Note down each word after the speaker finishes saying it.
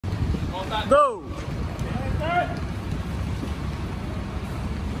Go!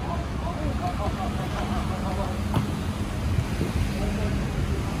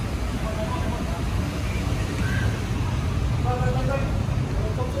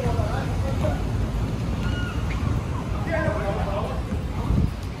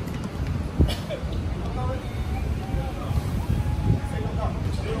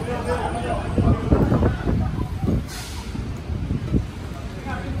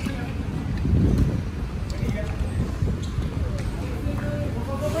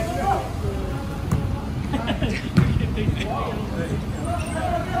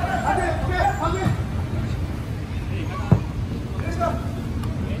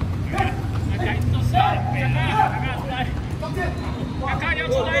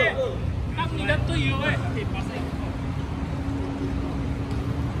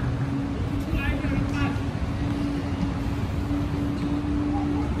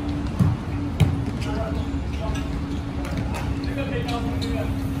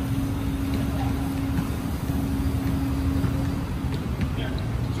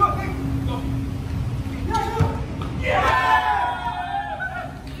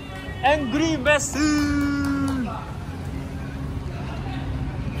 Angry Messi!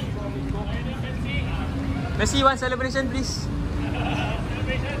 Messi, one celebration please.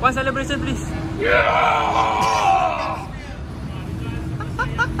 One celebration please.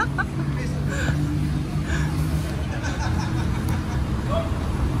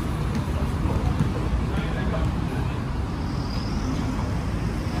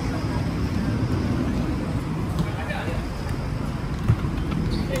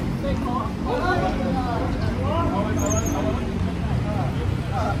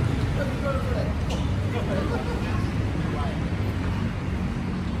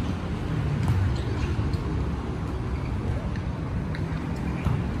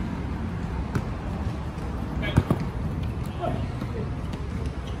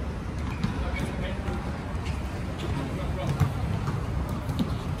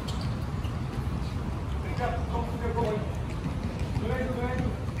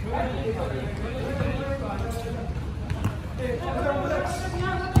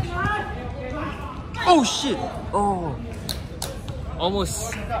 Oh shit! Oh,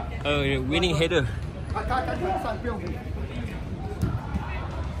 almost a winning header.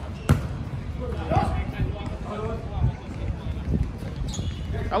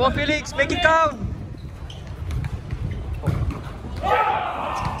 Come on, Felix, make it count.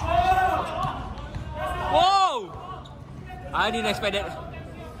 Whoa! I didn't expect that.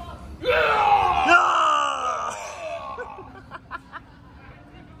 No!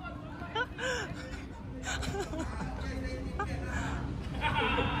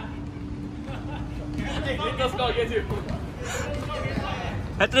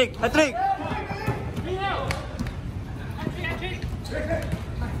 Hat-trick! Hat-trick!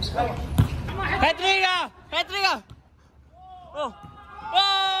 Hat-trick ah! Hat-trick ah! Oh!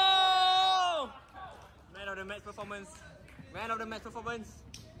 Oh! Man of the match performance. Man of the match performance.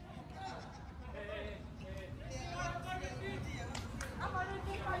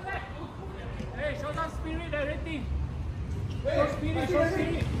 Hey, show some spirit there, Reti. Show spirit, show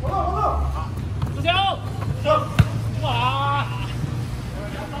spirit. Wah!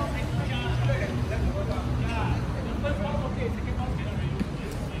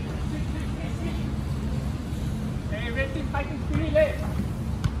 Hey, Reti fighting spirit, eh?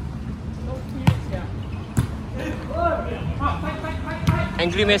 No spirit here. Fight.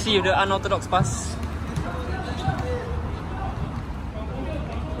 Angry Messi with the unorthodox pass.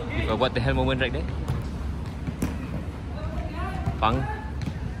 What the hell moment right there? Pang.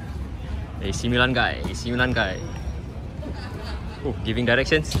 AC Milan guy. AC Milan guy. Oh, giving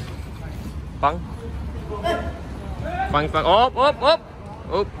directions. Pang. Pang. Up.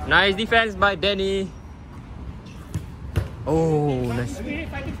 Oh, nice defense by Danny. Oh, nice.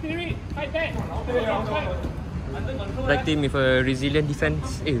 Fighting spirit. Fight back. Black team with a resilient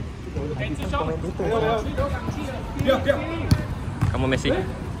defense. Come on, Messi.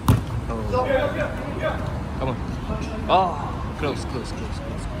 Oh. Come on. Oh, close.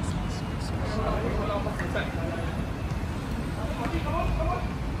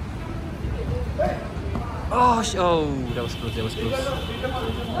 Oh, that was close.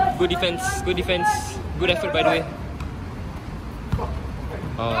 Good defense. Good effort, by the way.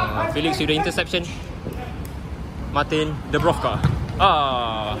 Felix with the interception. Martin Dubravka.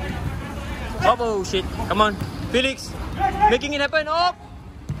 Oh shit. Come on. Felix. Making it happen.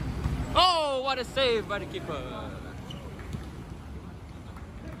 Oh, what a save by the keeper.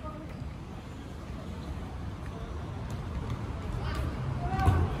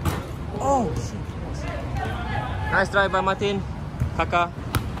 Oh, shit. Nice drive by Martin. Kaka.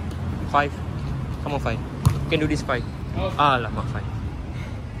 5. Come on, 5. You can do this, 5. Alamak, 5.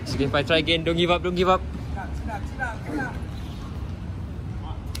 It's okay, 5. Try again. Don't give up. Don't give up.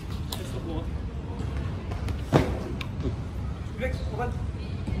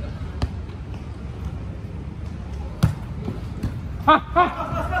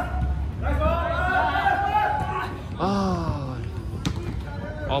 Oh,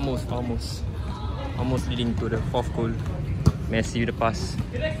 almost leading to the 4th goal. Messi with the pass.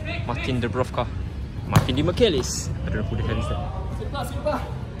 Martin Dubravka. Martin Di Michaelis. I don't know who the hell is that.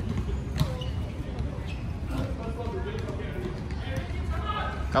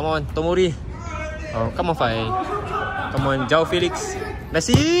 Come on, Tomori. Oh, come on, Fai. Come on, João Felix.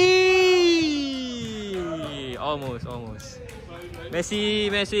 Messi! Almost.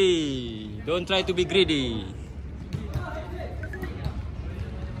 Messi. Don't try to be greedy.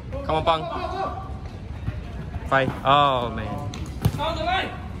 Come on, Pang. 5. Oh, man.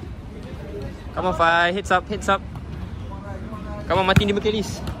 Come on, 5. Hits up. Come on, Martin Di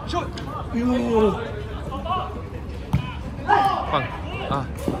Michaelis. Shoot! Pang.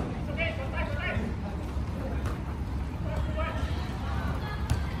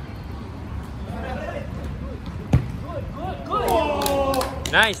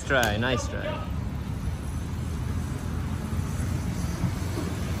 Nice try.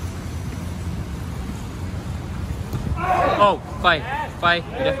 Oh, 5.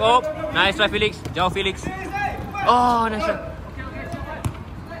 Oh, nice try, Felix. João Felix. Oh, nice try.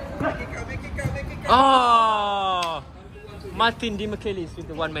 Oh, Martin Di Michaelis with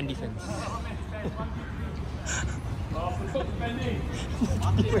the one-man defense.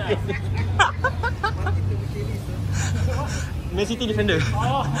 Man City defender.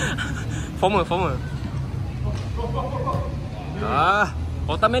 Former.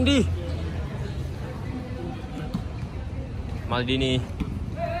 Otamendi. Maldini.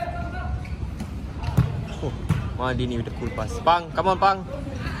 Maldini with the cool pass. Pang, come on, Pang.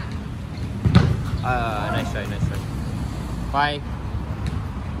 Nice try. 5.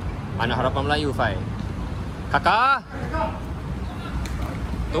 Anak harapan Melayu, 5. Kaka.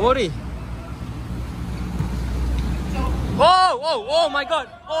 Tomori. Oh my god.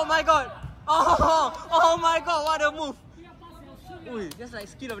 Oh my god, what a move. Ui, that's like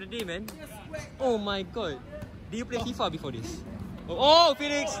skill of the day, man. Oh my god. Did you play FIFA before this? Oh,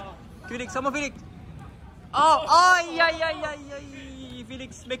 Felix. Sama Felix. Yeah.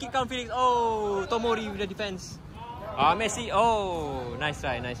 Felix, make it count, Felix. Oh, Tomori with the defense. Messi. Oh, nice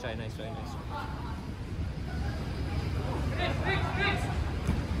try.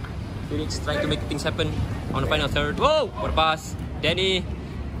 Felix trying to make things happen on the final third. Whoa, what a pass. Danny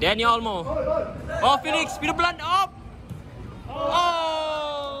Olmo. Oh, Felix with the blunt up.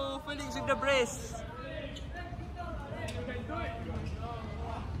 Oh, Felix with the brace.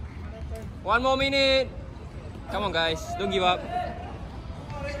 1 more minute. Come on, guys. Don't give up.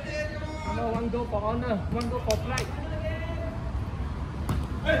 One goal for honor, 1 goal for pride.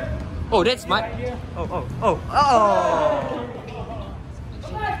 Oh, that's smart. Oh.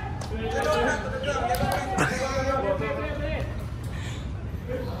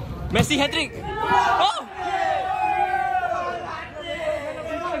 Messi hat-trick. Oh!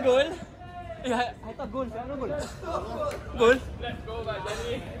 Goal. I thought goal. Goal. Let's go,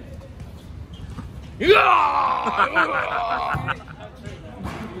 Danny. Yeah!